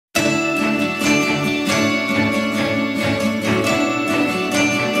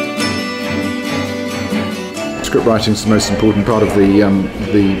script writing is the most important part of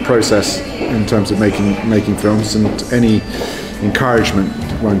the process in terms of making films, and any encouragement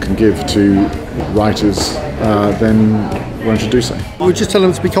one can give to writers, then one should do so. We just tell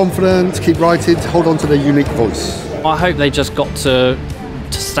them to be confident, to keep writing, to hold on to their unique voice. I hope they just got to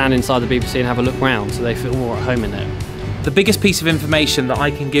stand inside the BBC and have a look round so they feel more at home in there. The biggest piece of information that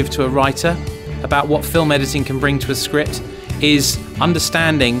I can give to a writer about what film editing can bring to a script is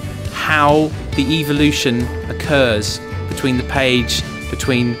understanding how the evolution occurs between the page,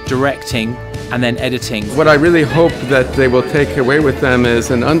 between directing and then editing. What I really hope that they will take away with them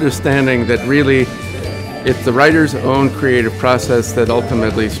is an understanding that really it's the writer's own creative process that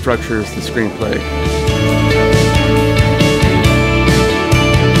ultimately structures the screenplay.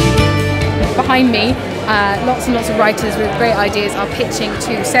 Behind me, lots and lots of writers with great ideas are pitching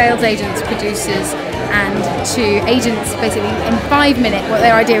to sales agents, producers and to agents basically in 5 minutes what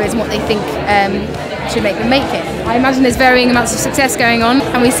their idea is and what they think should make them make it. I imagine there's varying amounts of success going on,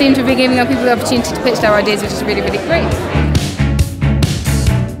 and we seem to be giving our people the opportunity to pitch their ideas, which is really, really great.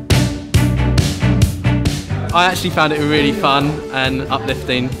 I actually found it really fun and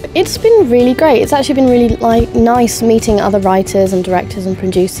uplifting. It's been really great. It's actually been really nice meeting other writers and directors and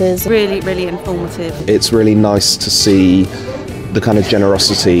producers. Really, really informative. It's really nice to see the kind of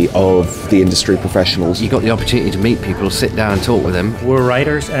generosity of the industry professionals. You got the opportunity to meet people, sit down and talk with them. We're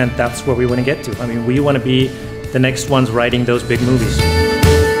writers and that's where we want to get to. I mean, we want to be the next ones writing those big movies.